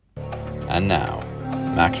And now,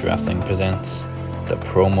 Max Wrestling presents the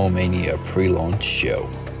Promo Mania pre-launch show.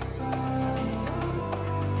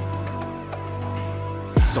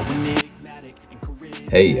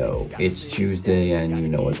 Hey yo, it's Tuesday and you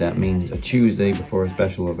know what that means. A Tuesday before a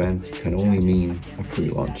special event can only mean a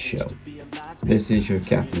pre-launch show. This is your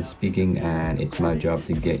captain speaking and it's my job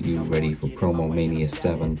to get you ready for Promo Mania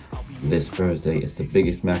 7 this Thursday. It's the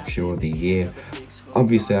biggest Max show of the year.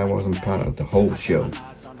 Obviously I wasn't part of the whole show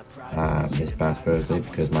this past Thursday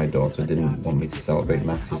because my daughter didn't want me to celebrate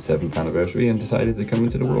Max's 7th anniversary and decided to come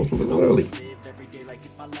into the world a little early.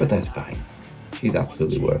 But that's fine. She's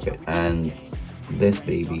absolutely worth it. And this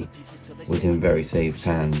baby was in very safe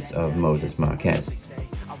hands of Moses Marquez.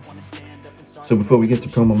 So before we get to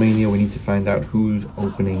Promo Mania, we need to find out who's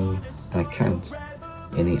opening an account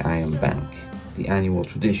in the Iron Bank. The annual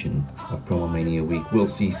tradition of Promo Mania week will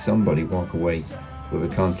see somebody walk away with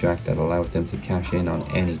a contract that allows them to cash in on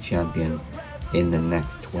any champion in the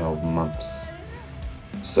next 12 months.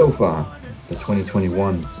 So far, the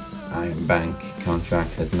 2021 Iron Bank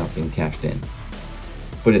contract has not been cashed in,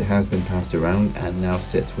 but it has been passed around and now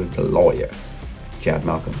sits with the lawyer, Chad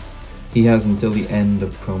Malcolm. He has until the end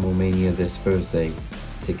of Promo Mania this Thursday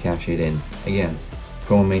to cash it in. Again,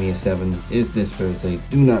 Promo Mania 7 is this Thursday.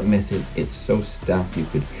 Do not miss it. It's so stacked you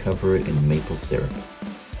could cover it in maple syrup.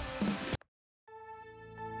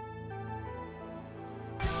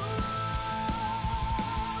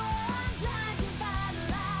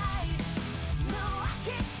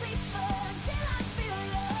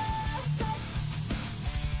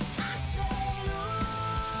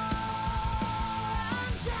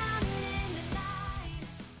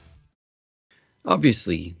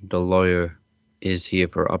 Obviously, the lawyer is here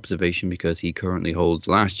for observation because he currently holds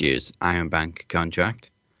last year's Iron Bank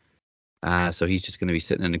contract. So he's just going to be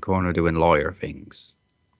sitting in the corner doing lawyer things.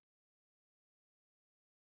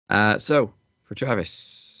 So, for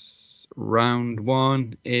Travis, round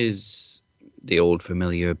one is the old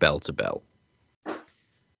familiar bell to bell.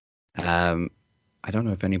 I don't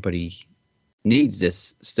know if anybody needs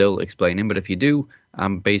this still explaining, but if you do,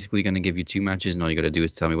 I'm basically going to give you two matches and all you got to do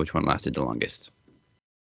is tell me which one lasted the longest.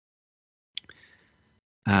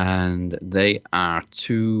 And they are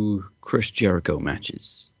two Chris Jericho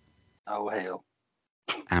matches. Oh, hell.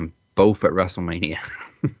 And both at WrestleMania.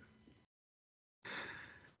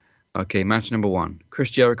 Okay, match number one.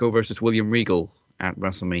 Chris Jericho versus William Regal at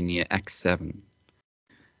WrestleMania X7.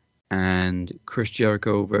 And Chris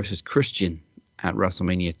Jericho versus Christian at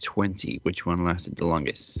WrestleMania 20. Which one lasted the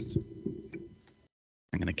longest?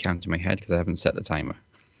 I'm going to count in my head because I haven't set the timer.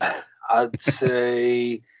 I'd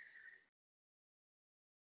say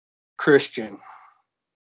Christian.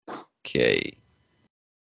 Okay.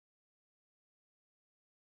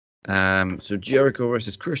 So Jericho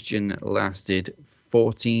versus Christian lasted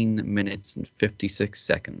 14 minutes and 56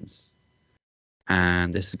 seconds.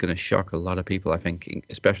 And this is going to shock a lot of people, I think,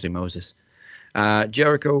 especially Moses.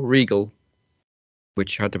 Jericho Regal,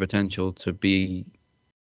 which had the potential to be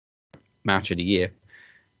match of the year,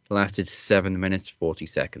 lasted 7 minutes 40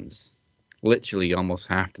 seconds. Literally almost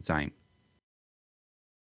half the time.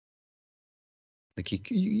 Like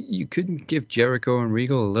you couldn't give Jericho and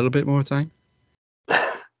Regal a little bit more time?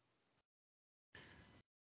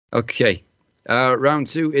 Okay. Round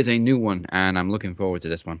two is a new one, and I'm looking forward to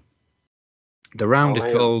this one. The round is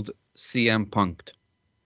called CM Punked.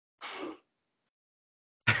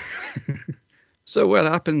 So what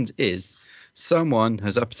happened is someone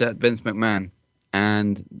has upset Vince McMahon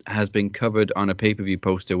and has been covered on a pay-per-view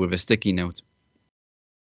poster with a sticky note.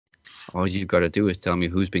 All you've got to do is tell me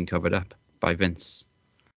who's been covered up by Vince.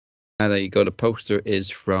 There you go. The poster is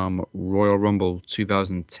from Royal Rumble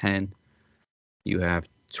 2010. You have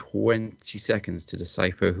 20 seconds to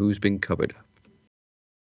decipher who's been covered up.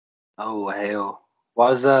 Oh, hell. Why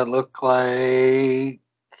does that look like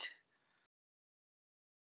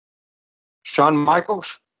Shawn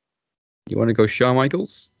Michaels? You want to go Shawn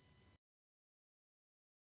Michaels?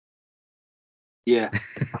 Yeah.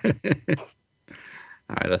 All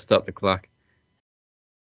right, let's stop the clock.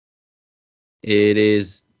 It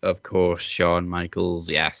is, of course, Shawn Michaels.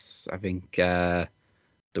 Yes, I think the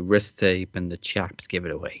wrist tape and the chaps give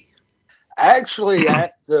it away. Actually,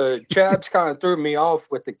 the chaps kind of threw me off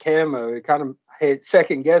with the camo. It kind of had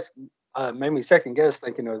made me second guess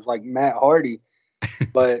thinking it was like Matt Hardy.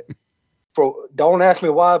 But don't ask me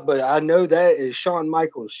why, but I know that is Shawn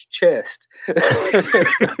Michaels' chest.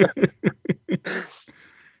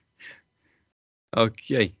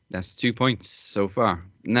 Okay, that's 2 points so far.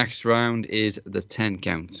 Next round is the 10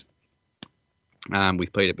 count.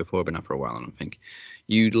 We've played it before, but not for a while, I don't think.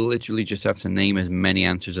 You literally just have to name as many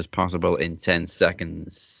answers as possible in 10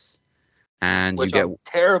 seconds. And which you get, I'm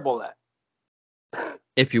terrible at.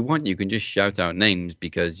 if you want, you can just shout out names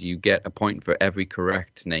because you get a point for every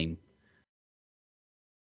correct name.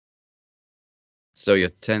 So your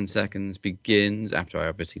 10 seconds begins after I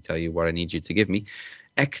obviously tell you what I need you to give me.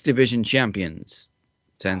 X Division champions.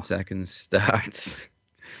 10 seconds starts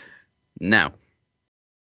now.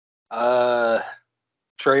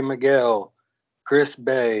 Trey Miguel, Chris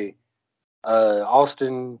Bay,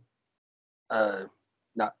 Austin,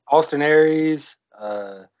 not Austin Aries.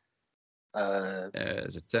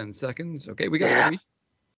 Is it 10 seconds? Okay, we got 3.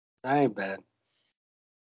 That ain't bad.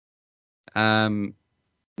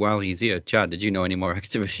 While he's here, Chad, did you know any more X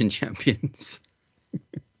Division champions?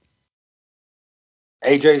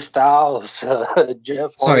 AJ Styles,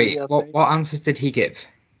 Jeff Sorry, Hardy. what answers did he give?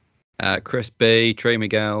 Chris Bay, Trey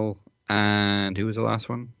Miguel, and who was the last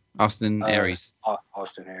one? Austin Aries.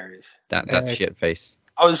 Austin Aries. That shit face.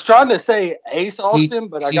 I was trying to say Ace Austin,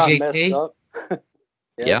 but I got messed up.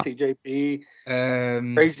 Yeah. TJP.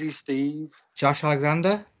 Crazy Steve. Josh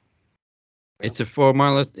Alexander. It's a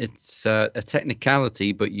formality. It's a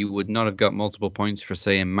technicality, but you would not have got multiple points for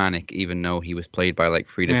saying Manic, even though he was played by like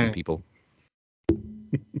 3 different people.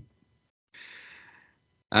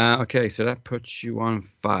 Okay, so that puts you on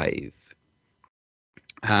 5.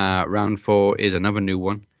 Round 4 is another new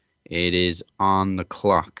one. It is on the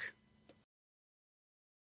clock.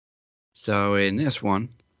 So in this one,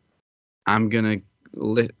 I'm gonna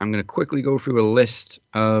quickly go through a list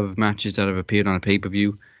of matches that have appeared on a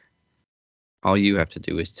pay-per-view. All you have to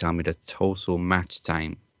do is tell me the total match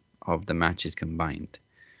time of the matches combined.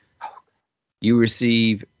 You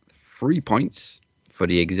receive 3 points for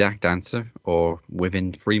the exact answer or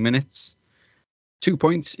within 3 minutes. 2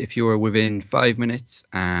 points if you are within 5 minutes,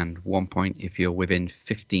 and 1 point if you're within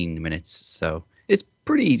 15 minutes. So it's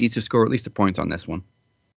pretty easy to score at least a point on this one.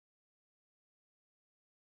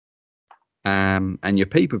 And your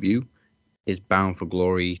pay-per-view is Bound for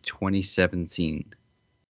Glory 2017.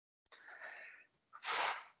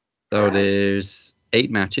 So there's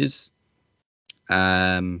 8 matches.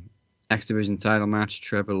 X Division title match,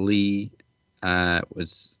 Trevor Lee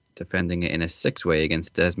was defending it in a 6-way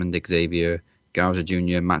against Desmond Xavier, Garza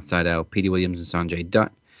Jr., Matt Sydal, Petey Williams, and Sanjay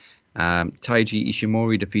Dutt. Taiji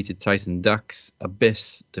Ishimori defeated Tyson Dux.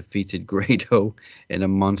 Abyss defeated Grado in a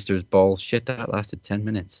Monsters Ball. Shit, that lasted 10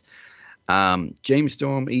 minutes. James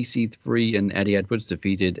Storm, EC3, and Eddie Edwards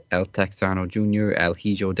defeated El Texano Jr., El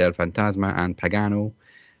Hijo del Fantasma, and Pagano.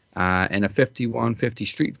 In a 51-50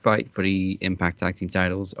 street fight for the Impact Tag Team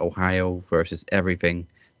titles, Ohio versus Everything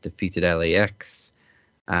defeated LAX.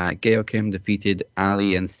 Gail Kim defeated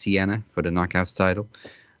Ali and Sienna for the Knockouts title.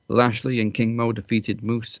 Lashley and King Mo defeated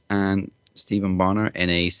Moose and Stephen Bonner in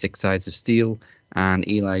a 6 Sides of Steel. And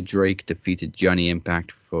Eli Drake defeated Johnny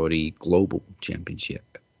Impact for the Global Championship.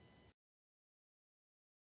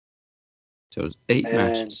 So it was 8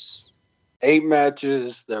 matches. 8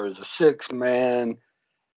 matches. There was a 6-man.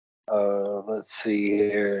 Let's see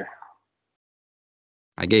here.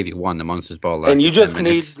 I gave you one. The Monsters Ball. And you just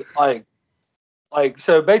need like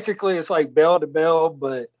so basically it's like bell to bell,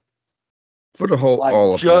 but for the whole like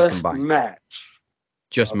all of them just combined. Match.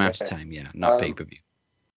 Just match time, yeah, not pay-per-view.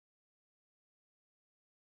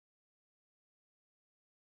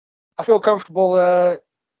 I feel comfortable at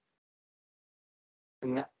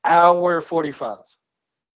an hour 45.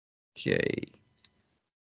 Okay.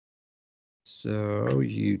 So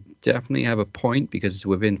you definitely have a point because it's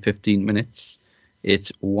within 15 minutes.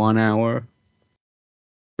 It's 1 hour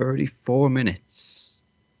 34 minutes.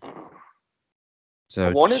 So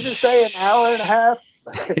I wanted to say an hour and a half.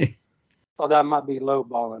 Thought that might be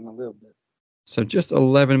lowballing a little bit. So just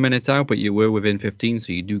 11 minutes out, but you were within 15,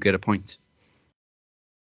 so you do get a point.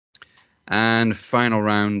 And final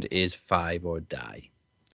round is 5 or die.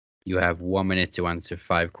 You have 1 minute to answer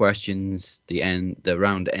 5 questions. The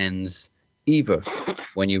round ends either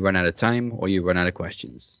when you run out of time or you run out of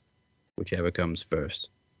questions, whichever comes first.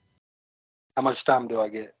 How much time do I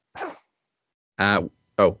get? 1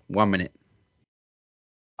 minute.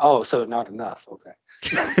 Oh, so not enough. Okay.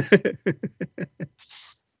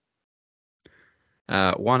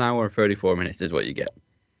 1 hour 34 minutes is what you get.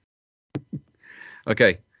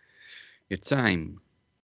 Okay. Your time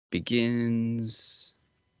begins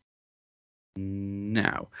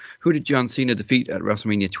now. Who did John Cena defeat at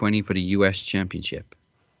WrestleMania 20 for the US Championship?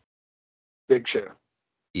 Big Show.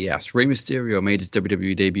 Yes. Rey Mysterio made his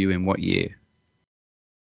WWE debut in what year?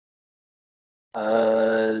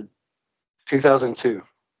 2002.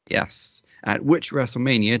 Yes. At which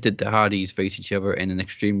WrestleMania did the Hardys face each other in an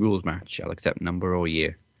Extreme Rules match? I'll accept number or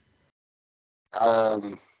year.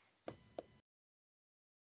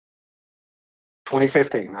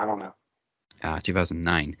 2015. I don't know.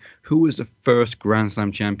 2009. Who was the first Grand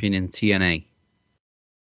Slam champion in TNA?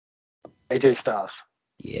 AJ Styles.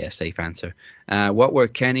 Yeah, safe answer. What were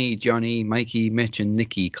Kenny, Johnny, Mikey, Mitch, and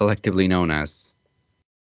Nikki collectively known as?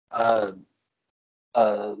 The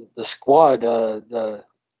squad, the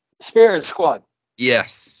Spirit Squad.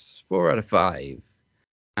 Yes, 4 out of 5.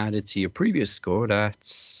 Added to your previous score,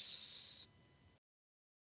 that's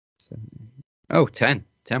 10.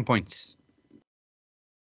 10 points.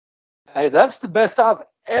 Hey, that's the best I've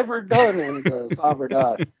ever done in the 5 or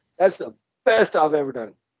Die. That's the best I've ever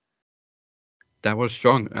done. That was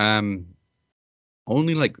strong.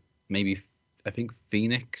 Only like maybe I think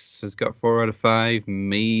Phoenix has got 4 out of 5.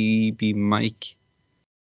 Maybe Mike.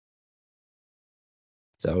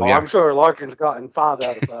 So yeah, I'm sure Larkin's gotten 5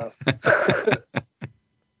 out of 5.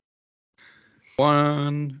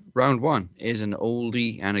 round one is an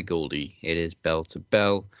oldie and a goldie. It is bell to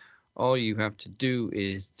bell. All you have to do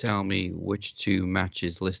is tell me which 2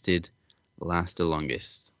 matches listed last the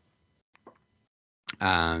longest.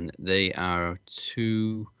 And they are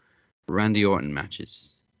 2 Randy Orton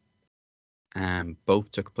matches. And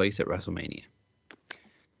both took place at WrestleMania.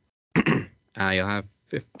 You'll have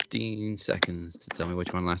 15 seconds to tell me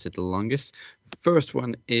which one lasted the longest. First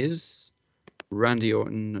one is Randy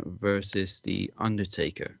Orton versus The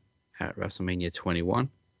Undertaker at WrestleMania 21.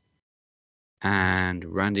 And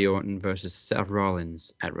Randy Orton versus Seth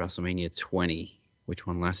Rollins at WrestleMania 20. Which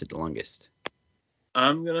one lasted the longest?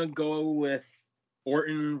 I'm going to go with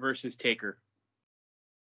Orton versus Taker.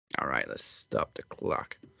 All right, let's stop the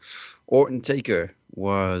clock. Orton Taker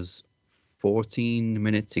was 14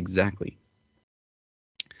 minutes exactly.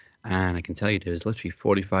 And I can tell you there's literally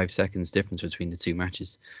 45 seconds difference between the 2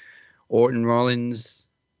 matches. Orton Rollins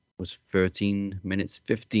was 13 minutes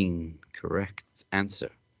 15. Correct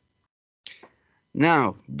answer.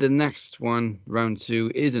 Now, the next one, round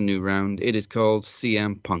 2, is a new round. It is called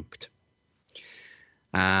CM Punked.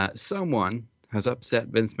 Someone has upset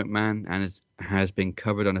Vince McMahon and has been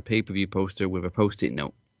covered on a pay-per-view poster with a post-it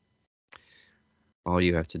note. All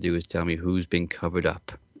you have to do is tell me who's been covered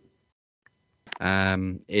up.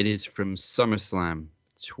 It is from SummerSlam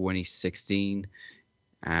 2016,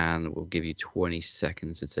 and we'll give you 20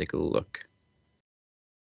 seconds to take a look.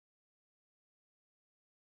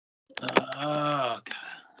 Oh, God.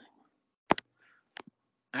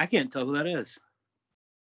 I can't tell who that is.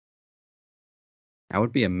 I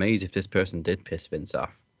would be amazed if this person did piss Vince off.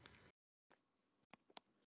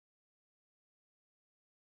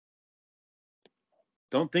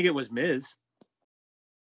 Don't think it was Miz.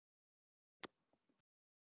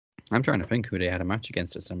 I'm trying to think who they had a match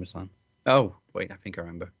against at SummerSlam. Oh, wait, I think I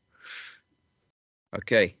remember.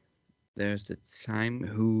 Okay, there's the time.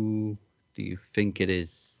 Who do you think it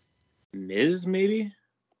is? Miz, maybe?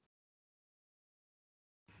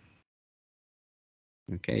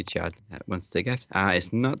 Okay, Chad wants to guess.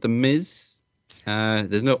 It's not the Miz.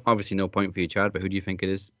 There's obviously no point for you, Chad, but who do you think it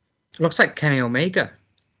is? Looks like Kenny Omega.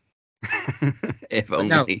 If But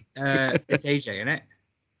only. no, it's AJ, isn't it?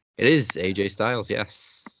 It is AJ Styles,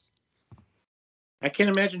 yes. I can't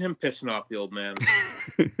imagine him pissing off the old man.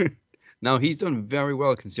 No, he's done very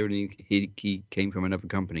well considering he came from another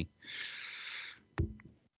company.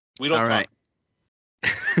 We don't All talk.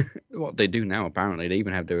 right. What they do now, apparently. They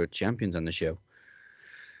even have their champions on the show.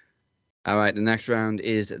 All right, the next round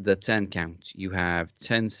is the 10 count. You have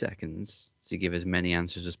 10 seconds to give as many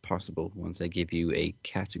answers as possible once I give you a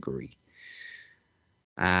category.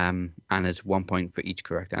 And there's 1 point for each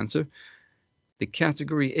correct answer. The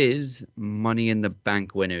category is Money in the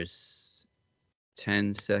Bank winners.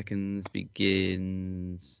 10 seconds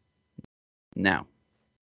begins now.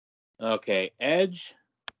 Okay, Edge,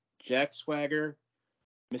 Jack Swagger,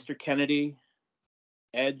 Mr. Kennedy,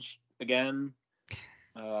 Edge again,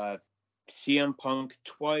 CM Punk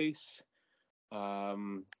twice,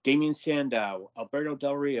 Damien Sandow, Alberto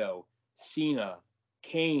Del Rio, Cena,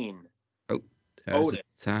 Kane, There's Otis.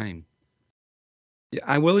 the time. Yeah,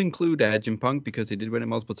 I will include Edge and Punk because they did win it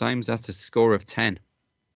multiple times. That's a score of 10.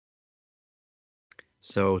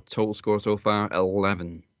 So total score so far,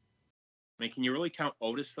 11. I mean, can you really count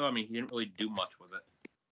Otis, though? I mean, he didn't really do much with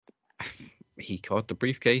it. He caught the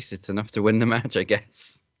briefcase. It's enough to win the match, I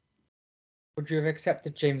guess. Would you have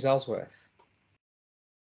accepted James Ellsworth?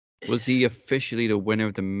 Was he officially the winner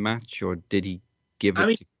of the match, or did he give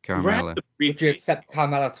it to Carmella? Would you accept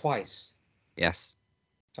Carmella twice? Yes.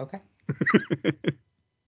 Okay.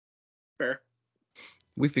 Fair.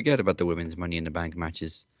 We forget about the women's Money in the Bank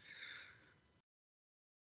matches.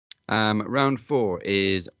 Round 4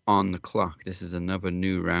 is on the clock. This is another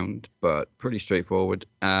new round, but pretty straightforward.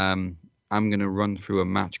 I'm going to run through a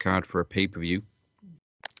match card for a pay-per-view.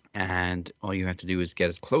 And all you have to do is get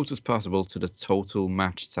as close as possible to the total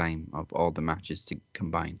match time of all the matches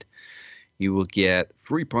combined. You will get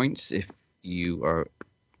 3 points if you are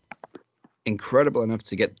incredible enough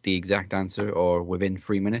to get the exact answer or within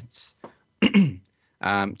 3 minutes.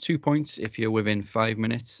 2 points if you're within 5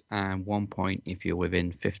 minutes, and 1 point if you're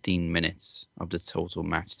within 15 minutes of the total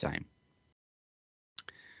match time.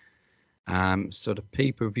 So the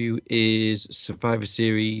pay-per-view is Survivor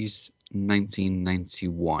Series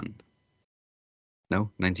 1991. No,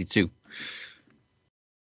 92.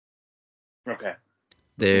 Okay.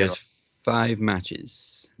 There's 5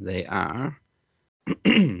 matches. They are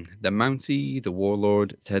the Mountie, the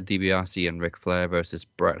Warlord, Ted DiBiase, and Ric Flair versus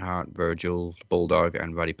Bret Hart, Virgil, Bulldog,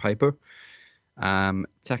 and Roddy Piper.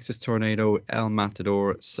 Texas Tornado, El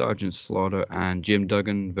Matador, Sergeant Slaughter, and Jim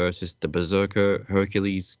Duggan versus the Berserker,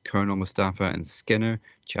 Hercules, Colonel Mustafa, and Skinner.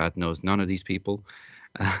 Chad knows none of these people.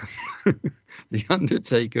 The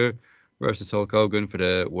Undertaker versus Hulk Hogan for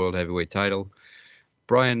the World Heavyweight title.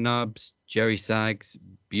 Brian Knobbs, Jerry Saggs,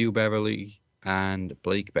 Bew Beverly, and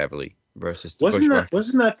Blake Beverly versus the Bushwhackers.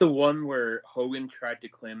 Wasn't that the one where Hogan tried to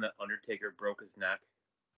claim that Undertaker broke his neck?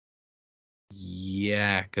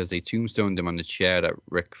 Yeah, because they tombstoned him on the chair that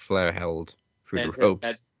Ric Flair held through the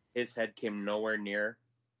ropes. His head came nowhere near.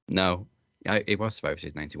 No, it was Survivor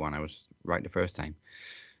Series 91. I was right the first time.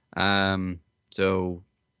 So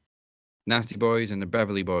Nasty Boys and the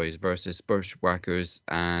Beverly Boys versus Bushwhackers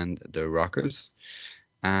and the Rockers.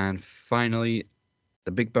 And finally,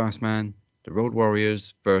 the Big Boss Man, the Road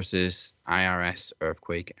Warriors versus IRS,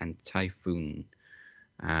 Earthquake, and Typhoon.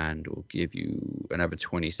 And we'll give you another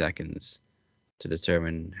 20 seconds to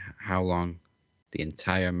determine how long the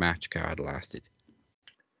entire match card lasted.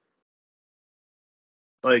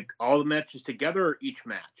 Like all the matches together or each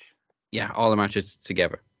match? Yeah, all the matches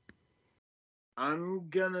together. I'm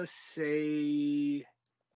gonna say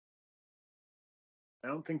I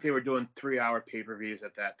don't think they were doing 3-hour pay-per-views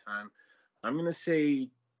at that time. I'm gonna say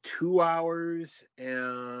 2 hours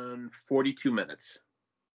and 42 minutes.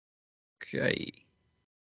 Okay.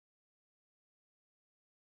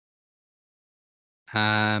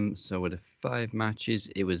 So with the 5 matches,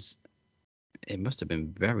 it must have been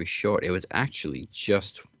very short. It was actually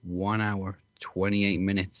just 1 hour, 28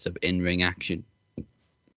 minutes of in-ring action.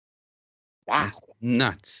 Wow. That's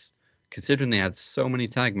nuts. Considering they had so many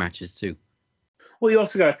tag matches too. Well, you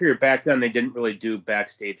also got to figure back then they didn't really do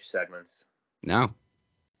backstage segments. No.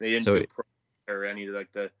 They didn't do or any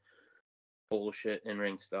like the bullshit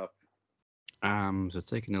in-ring stuff. So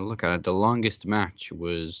taking a look at it, the longest match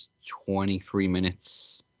was 23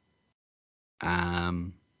 minutes.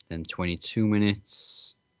 Then 22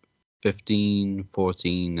 minutes, 15,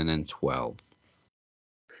 14, and then 12.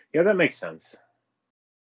 Yeah, that makes sense.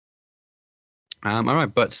 All right,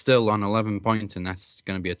 but still on 11 points, and that's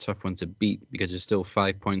going to be a tough one to beat because there's still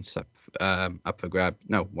 5 points up for grab.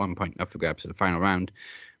 No, 1 point up for grabs for the final round,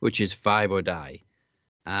 which is 5 or die.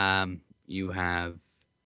 You have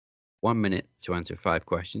 1 minute to answer 5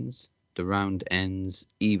 questions. The round ends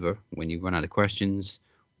either when you run out of questions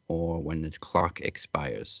or when the clock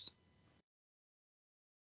expires.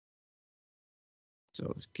 So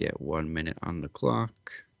let's get 1 minute on the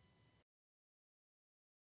clock.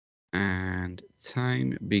 And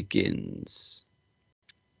time begins.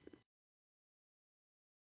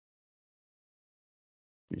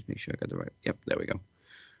 Just make sure I got the right. Yep, there we go.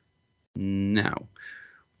 Now,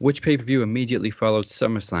 which pay-per-view immediately followed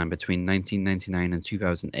SummerSlam between 1999 and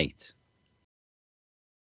 2008?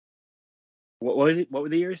 What was it? What were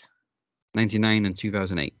the years? 99 and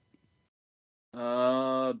 2008.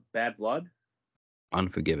 Bad Blood.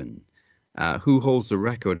 Unforgiven. Who holds the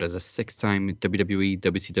record as a 6-time WWE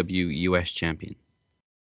WCW US champion?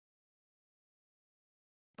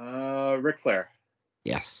 Ric Flair.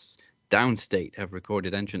 Yes. Downstate have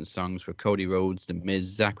recorded entrance songs for Cody Rhodes, The Miz,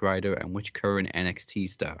 Zack Ryder, and which current NXT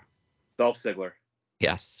star? Dolph Ziggler.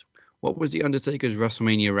 Yes. What was The Undertaker's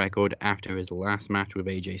WrestleMania record after his last match with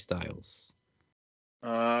AJ Styles?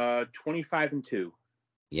 25-2.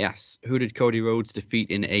 Yes. Who did Cody Rhodes defeat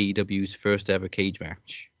in AEW's first ever cage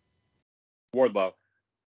match? Wardlow.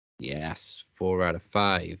 Yes. 4 out of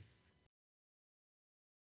 5.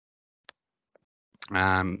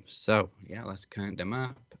 So yeah, let's count them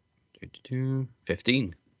up.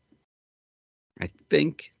 15. I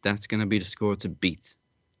think that's gonna be the score to beat.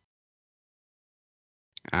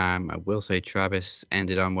 I will say Travis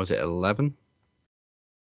ended on, was it 11?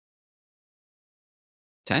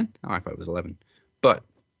 10? Oh, I thought it was 11. But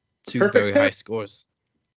two very high scores.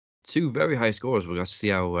 Two very high scores. We'll have to see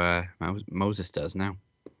how Moses does now.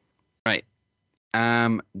 Right.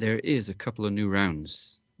 There is a couple of new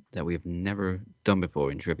rounds that we have never done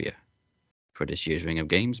before in trivia for this year's Ring of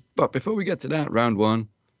Games. But before we get to that, round one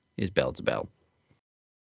is bell to bell.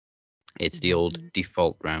 It's the old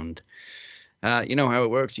default round. You know how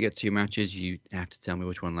it works. You get 2 matches. You have to tell me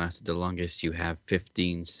which one lasted the longest. You have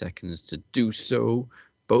 15 seconds to do so.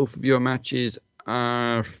 Both of your matches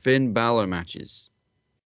are Finn Balor matches.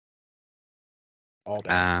 All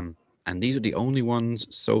day. And these are the only ones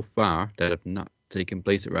so far that have not taken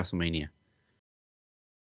place at WrestleMania.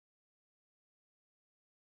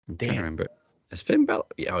 I'm trying to remember. Has Finn Balor?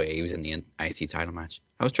 Oh, yeah, he was in the IC title match.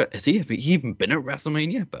 I was trying. Have he even been at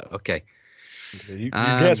WrestleMania? But okay. Your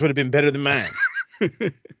guess would have been better than mine.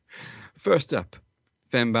 First up,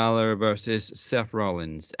 Finn Balor versus Seth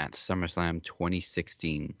Rollins at SummerSlam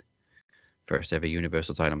 2016. First ever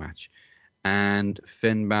Universal title match. And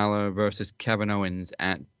Finn Balor versus Kevin Owens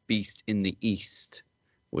at Beast in the East.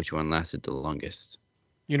 Which one lasted the longest?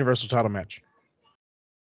 Universal title match.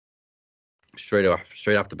 Straight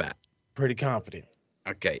off the bat. Pretty confident.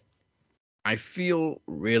 Okay. I feel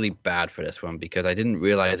really bad for this one because I didn't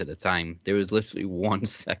realize at the time there was literally 1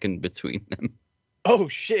 second between them. Oh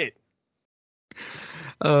shit.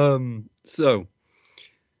 So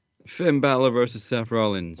Finn Balor versus Seth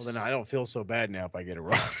Rollins. Well, then I don't feel so bad now if I get it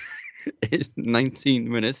wrong. It's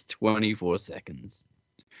 19 minutes 24 seconds.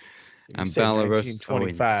 And Balor versus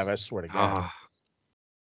 25. Owens. I swear to God.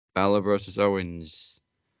 Balor versus Owens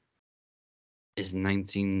is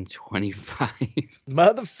 1925.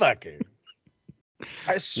 Motherfucker.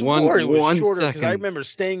 I swore it was 1 shorter because I second. remember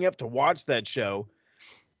staying up to watch that show.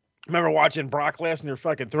 I remember watching Brock Lesnar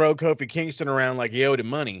fucking throw Kofi Kingston around like he owed him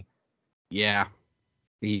money. Yeah.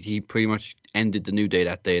 He pretty much ended the New Day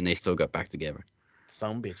that day and they still got back together.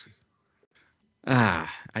 Some bitches. I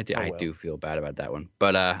well. do feel bad about that one.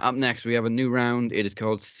 But up next, we have a new round. It is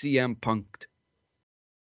called CM Punk'd.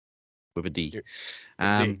 With a D.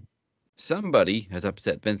 Somebody has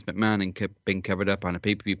upset Vince McMahon and been covered up on a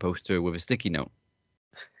pay-per-view poster with a sticky note.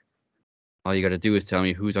 All you got to do is tell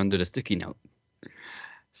me who's under the sticky note.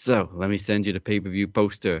 So, let me send you the pay-per-view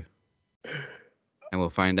poster. And we'll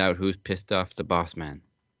find out who's pissed off the boss man.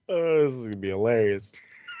 Oh, this is going to be hilarious.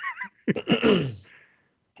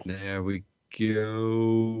 There we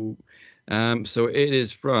go. So it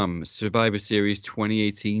is from Survivor Series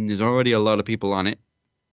 2018. There's already a lot of people on it.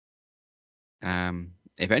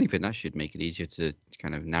 If anything, that should make it easier to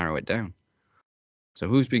kind of narrow it down. So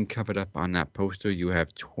who's been covered up on that poster? You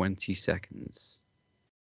have 20 seconds.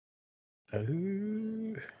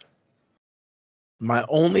 My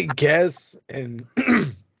only guess, and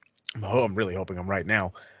I'm really hoping I'm right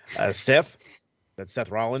now. Seth. That's Seth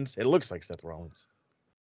Rollins. It looks like Seth Rollins.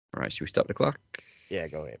 All right, should we stop the clock? Yeah,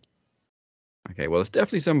 go ahead. Okay, well, it's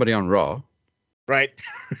definitely somebody on Raw. Right.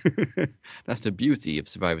 That's the beauty of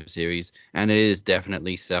Survivor Series, and it is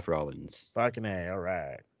definitely Seth Rollins. Fucking A, all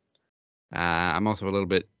right. I'm also a little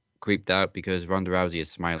bit creeped out because Ronda Rousey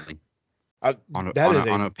is smiling on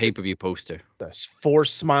a pay-per-view poster. The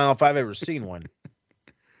forced smile if I've ever seen one.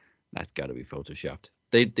 That's got to be photoshopped.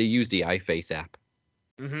 They use the iFace app.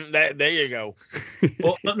 Mm-hmm. There you go.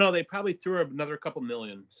 Well, no, they probably threw her another couple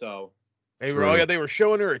million. So they were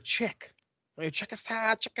showing her a check. Hey, check us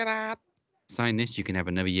out, check it out. Sign this, you can have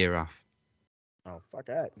another year off. Oh, fuck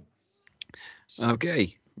that.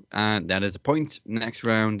 Okay, and that is a point. Next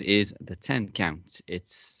round is the 10 count.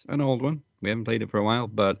 It's an old one. We haven't played it for a while,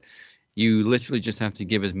 but you literally just have to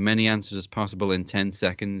give as many answers as possible in 10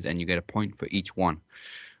 seconds, and you get a point for each one.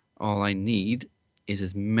 All I need is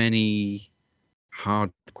as many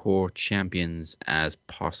hardcore champions as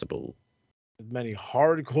possible. As many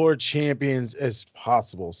hardcore champions as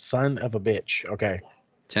possible. Son of a bitch. Okay.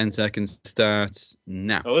 10 seconds starts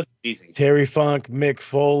now. oh, it's easy. Terry Funk, Mick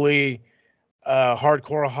Foley,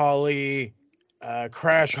 Hardcore Holly,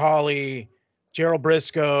 Crash Holly, Gerald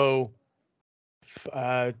Briscoe,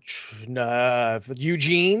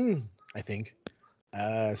 Eugene, I think.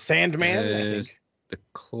 Sandman, I think. The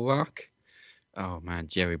clock. Oh man,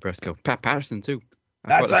 Jerry Briscoe. Pat Patterson too.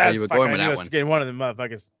 That's where you were going with I that was one. forgetting one of them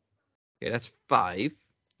motherfuckers. Okay, that's 5.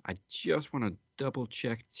 I just want to double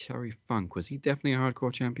check Terry Funk. Was he definitely a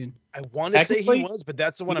hardcore champion? I want to say he Technically, was, but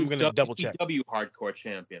that's the one I'm going to double check. WCW Hardcore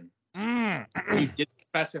Champion. Mm. He did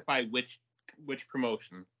specify which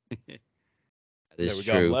promotion. That There is we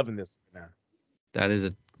go. I'm true. loving this now. That is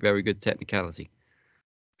a very good technicality.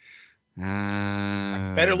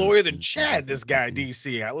 Better lawyer than Chad, this guy,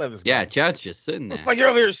 DC. I love this guy. Yeah, Chad's just sitting there. Looks like you're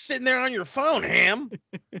over here sitting there on your phone, Ham.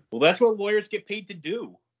 Well, that's what lawyers get paid to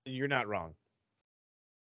do. You're not wrong.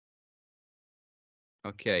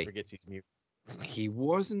 Okay. Forgets he's mute. He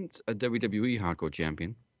wasn't a WWE hardcore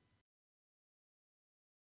champion.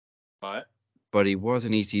 But but he was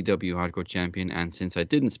an ECW Hardcore Champion, and since I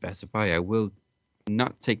didn't specify, I will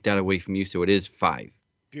not take that away from you, so it is 5.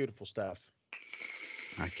 Beautiful stuff.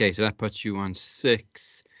 Okay, so that puts you on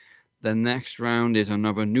 6. The next round is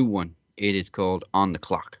another new one. It is called On the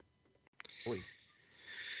Clock. Boy.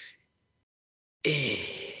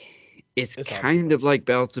 It's This kind of like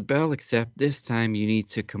bell to bell, except this time you need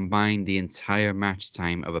to combine the entire match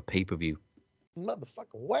time of a pay-per-view.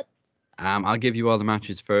 Motherfucker, what? I'll give you all the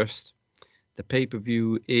matches first. The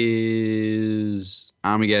pay-per-view is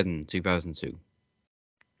Armageddon 2002.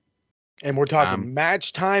 And we're talking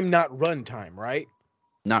match time, not run time, right?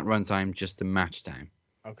 Not runtime, just the match time.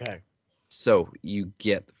 Okay. So you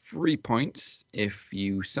get 3 points if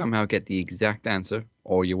you somehow get the exact answer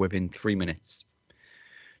or you're within 3 minutes.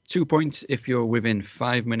 2 points if you're within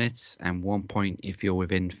 5 minutes, and 1 point if you're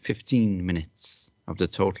within 15 minutes of the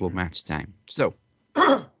total match time. So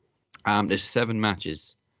there's 7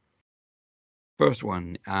 matches. First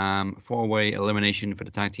one, 4-way elimination for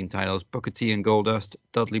the tag team titles. Booker T and Goldust,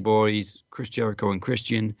 Dudley Boys, Chris Jericho and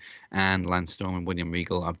Christian, and Lance Storm and William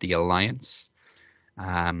Regal of the Alliance.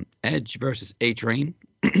 Edge versus A-Train.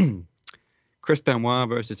 Chris Benoit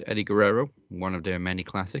versus Eddie Guerrero, one of their many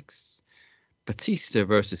classics. Batista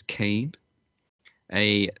versus Kane.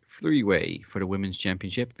 A 3-way for the Women's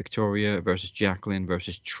Championship. Victoria versus Jacqueline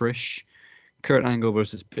versus Trish. Kurt Angle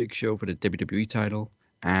versus Big Show for the WWE title.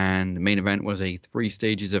 And the main event was a 3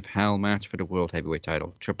 Stages of Hell match for the World Heavyweight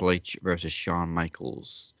title. Triple H versus Shawn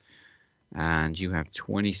Michaels. And you have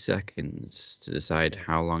 20 seconds to decide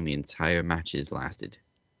how long the entire matches lasted.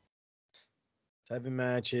 7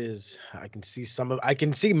 matches. I can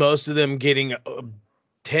see most of them getting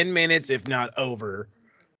 10 minutes, if not over.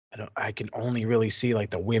 I can only really see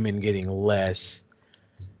like the women getting less.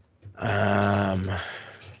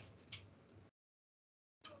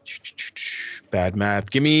 Bad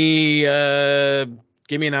math. Give me an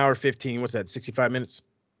hour 15. What's that? 65 minutes.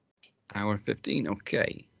 Hour 15.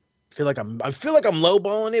 Okay. I feel like I'm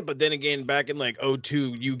lowballing it, but then again, back in like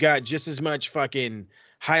 2002, you got just as much fucking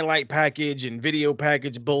highlight package and video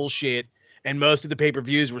package bullshit, and most of the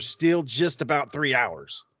pay-per-views were still just about 3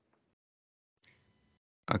 hours.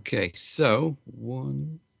 Okay, so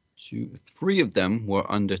 1, 2, 3 of them were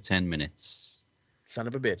under 10 minutes. Son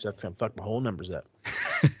of a bitch. That's gonna fuck my whole numbers up.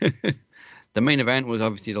 The main event was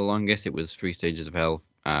obviously the longest. It was 3 Stages of Hell,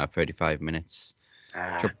 35 minutes.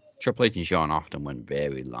 Triple H and Shawn often went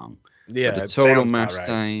very long. Yeah, but the total match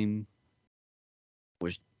time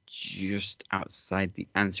was just outside the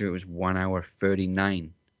answer. It was 1 hour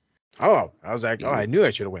 39. Oh, I was like, I knew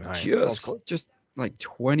I should have went higher. Just like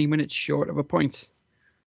 20 minutes short of a point.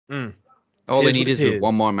 Mm. All they need is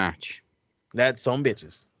one more match. That's some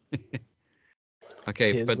bitches.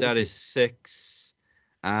 Okay, but that is 6.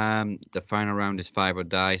 The final round is 5 or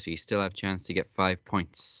die, so you still have a chance to get 5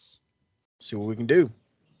 points. See what we can do.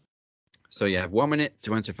 So you have 1 minute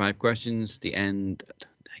to answer 5 questions. The end.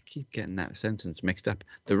 I keep getting that sentence mixed up.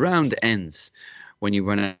 The round ends when you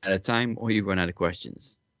run out of time or you run out of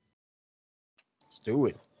questions. Let's do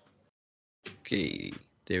it. Okay,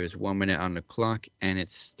 there is 1 minute on the clock, and it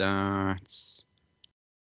starts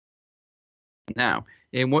now.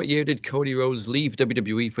 In what year did Cody Rhodes leave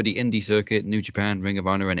WWE for the indie circuit, New Japan, Ring of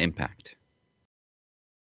Honor, and Impact?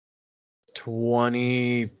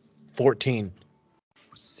 2014.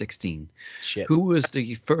 16. Shit. Who was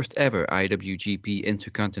the first ever IWGP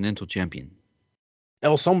Intercontinental Champion?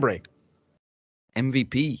 El Sombre.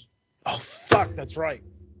 MVP. Oh, fuck, that's right.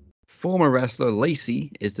 Former wrestler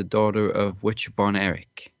Lacey is the daughter of which Von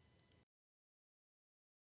Erich?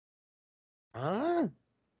 Huh?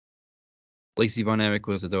 Lacey Von Erich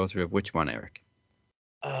was the daughter of which Von Erich?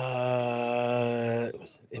 It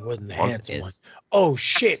wasn't the handsome one. Oh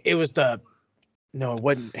shit! It was the. No, it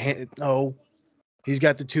wasn't. No, he's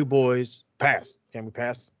got the 2 boys. Pass. Can we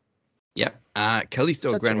pass? Yep.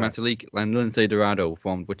 Kalisto, Grand Metalik, and Lindsay Dorado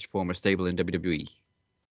formed which former stable in WWE?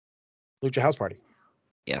 Lucha House Party.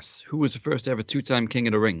 Yes. Who was the first ever 2-time King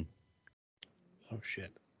of the Ring? Oh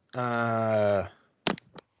shit.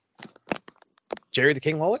 Jerry the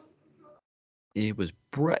King Lawler? It was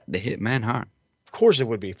Bret the Hitman Hart. Of course it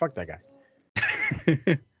would be. Fuck that guy.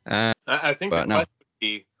 I think the question would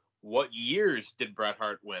be, what years did Bret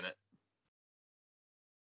Hart win it?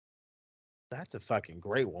 That's a fucking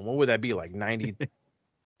great one. What would that be, like 90?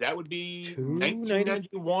 That would be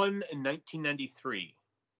 1991 and 1993.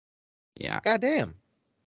 Yeah. Goddamn.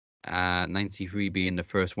 93 being the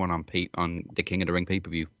first one on the King of the Ring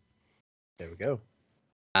pay-per-view. There we go.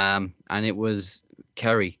 And it was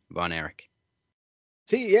Kerry Von Erich.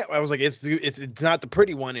 See, yeah, I was like, it's not the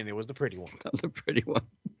pretty one, and it was the pretty one. It's not the pretty one.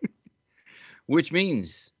 Which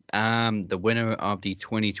means The winner of the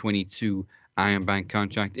 2022 Iron Bank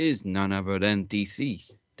contract is none other than DC,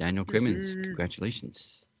 Daniel Crimmins.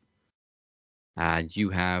 Congratulations. You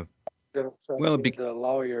have, well, the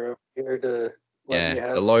lawyer up here to let me yeah,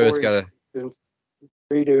 have the lawyer's Corey's got questions.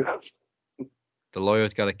 Redo.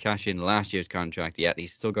 to cash in last year's contract. Yet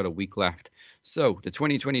he's still got a week left. So the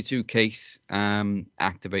 2022 case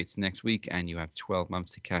activates next week, and you have 12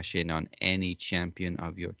 months to cash in on any champion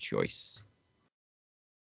of your choice.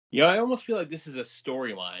 Yeah, I almost feel like this is a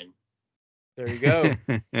storyline. There you go.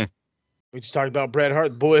 We just talked about Bret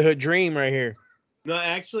Hart, boyhood dream right here. No,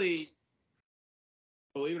 actually,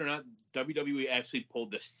 believe it or not, WWE actually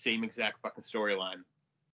pulled the same exact fucking storyline.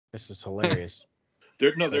 This is hilarious. There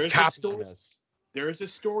is a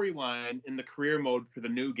storyline in the career mode for the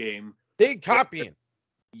new game. Big copying.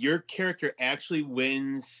 Your character actually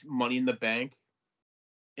wins Money in the Bank,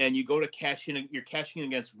 and you go to cash in. You're cashing in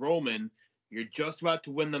against Roman. You're just about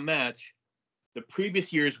to win the match. The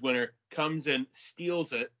previous year's winner comes in,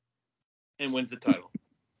 steals it, and wins the title.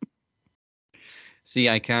 See,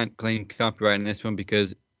 I can't claim copyright in this one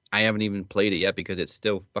because I haven't even played it yet because it's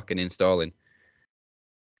still fucking installing.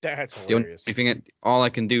 That's hilarious. All I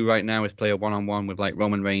can do right now is play a one-on-one with like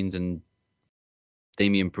Roman Reigns and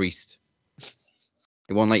Damian Priest.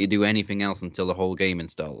 It won't let you do anything else until the whole game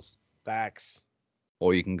installs. Facts.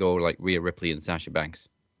 Or you can go like Rhea Ripley and Sasha Banks.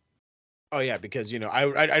 Oh yeah, because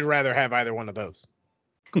I'd rather have either one of those.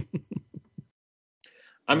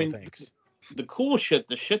 I mean, thanks. The cool shit,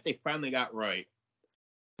 the shit they finally got right,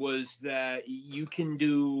 was that you can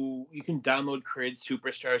download Created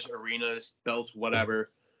Superstars, arenas, belts,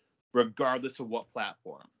 whatever, regardless of what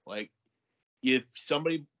platform. Like, if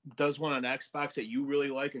somebody does one on Xbox that you really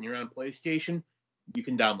like and you're on PlayStation, you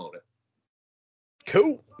can download it.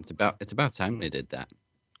 Cool. It's about time they did that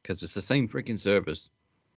because it's the same freaking servers.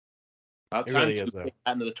 About It time really to is, though. get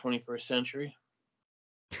into the 21st century.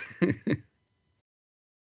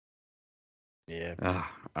 Yeah.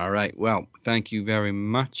 All right. Well, thank you very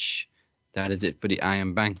much. That is it for the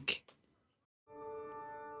Iron Bank.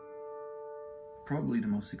 Probably the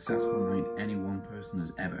most successful night any one person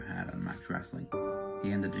has ever had on Max Wrestling.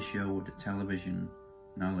 He ended the show with the television,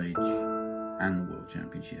 knowledge, and the World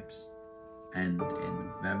Championships. And in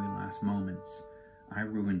the very last moments, I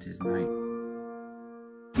ruined his night.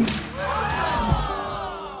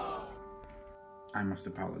 I must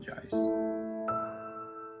apologize.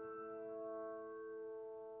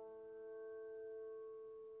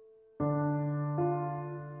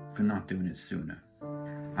 For not doing it sooner.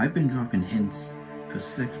 I've been dropping hints for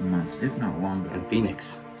 6 months, if not longer. And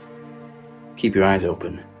Phoenix, keep your eyes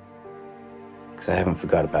open, because I haven't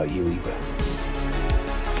forgot about you either.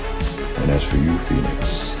 And as for you,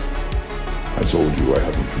 Phoenix, I told you I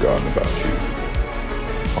haven't forgotten about you.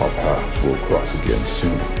 Our paths will cross again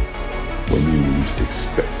soon, when you least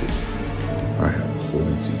expect it. I have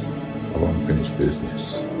plenty of unfinished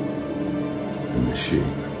business. In the shape,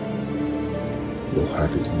 you'll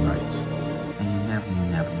have his night. And you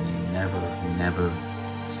never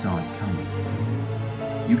saw it coming.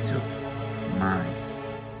 You took my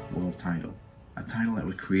world title, a title that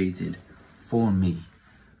was created for me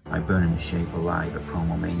by burning the shape alive at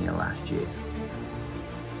Promo Mania last year.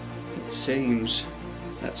 It seems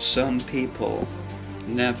that some people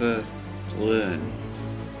never learn.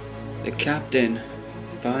 The captain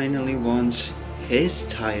finally wants his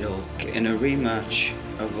title in a rematch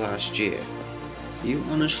of last year. You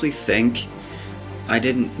honestly think I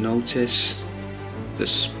didn't notice the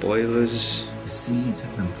spoilers? The seeds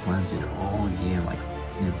have been planted all year like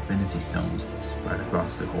infinity stones spread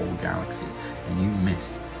across the whole galaxy, and you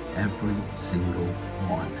missed every single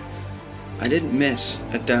one. I didn't miss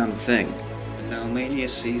a damn thing. And now Mania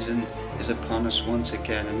season is upon us once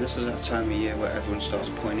again, and this is that time of year where everyone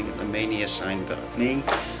starts pointing at the Mania sign, but me,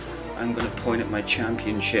 I'm going to point at my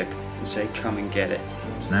championship and say, come and get it.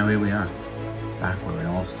 So now here we are, back where it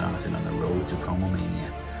all started on the road to Promo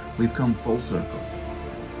Mania. We've come full circle,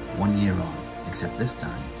 1 year on, except this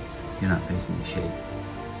time, you're not facing the shape.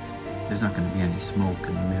 There's not going to be any smoke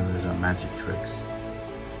and mirrors or magic tricks.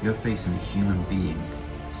 You're facing a human being,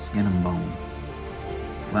 skin and bone.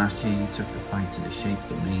 Last year you took the fight to the shape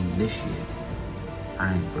domain. This year,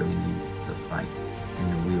 I'm bringing you the fight in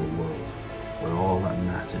the real world, where all that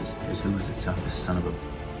matters is who's the toughest son of a...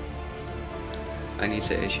 I need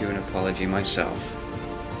to issue an apology myself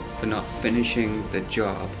for not finishing the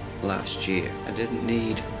job last year. I didn't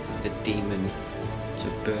need the demon to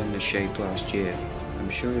burn the shape last year. I'm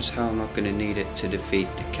sure as hell not going to need it to defeat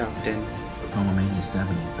the captain. For Promo Mania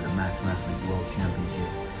 7 for the Max Wrestling World Championship,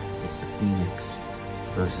 it's the Phoenix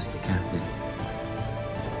versus the Captain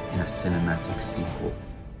in a cinematic sequel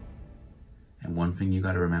And one thing you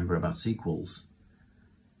gotta remember about sequels,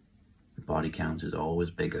 the body count is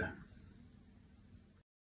always bigger.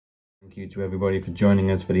 Thank you to everybody for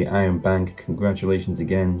joining us for the Iron Bank. Congratulations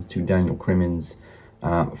again to Daniel Crimmins.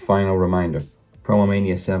 Final reminder,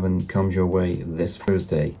 Promomania 7 comes your way this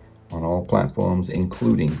Thursday on all platforms,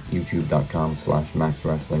 including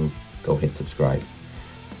youtube.com/maxwrestling. Go hit subscribe.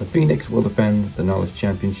 The Phoenix will defend the Knowledge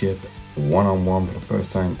Championship one-on-one for the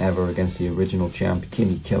first time ever against the original champ,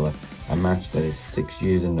 Kimmy Killer, a match that is 6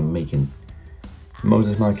 years in the making.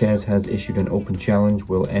 Moses Marquez has issued an open challenge.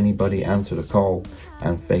 Will anybody answer the call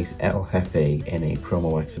and face El Jefe in a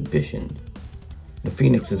promo exhibition? The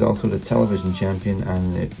Phoenix is also the television champion,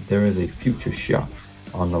 and there is a future shot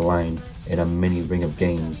on the line in a mini Ring of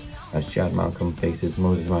Games as Chad Malcolm faces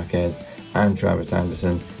Moses Marquez and Travis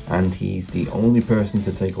Anderson, and he's the only person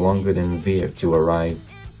to take longer than Veer to arrive.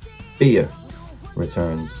 Veer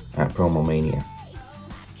returns at Promomania.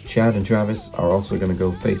 Chad and Travis are also going to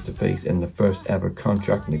go face to face in the first ever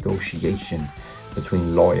contract negotiation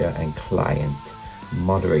between lawyer and client,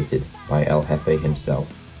 moderated by El Jefe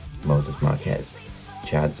himself, Moses Marquez,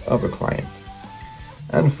 Chad's other client.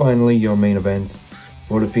 And finally, your main event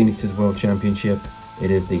for the Phoenix's World Championship. It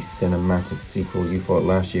is the cinematic sequel you thought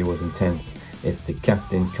last year was intense. It's the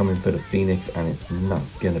Captain coming for the Phoenix, and it's not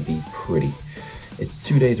going to be pretty. It's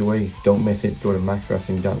 2 days away. Don't miss it. Go to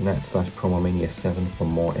maxwrestling.net/Promomania7 for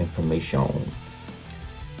more information.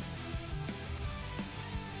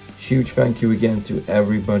 Huge thank you again to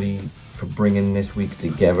everybody for bringing this week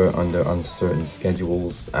together under uncertain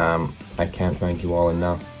schedules. I can't thank you all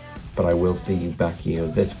enough, but I will see you back here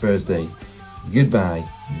this Thursday. Goodbye,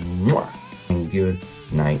 mwah, and good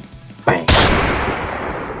night.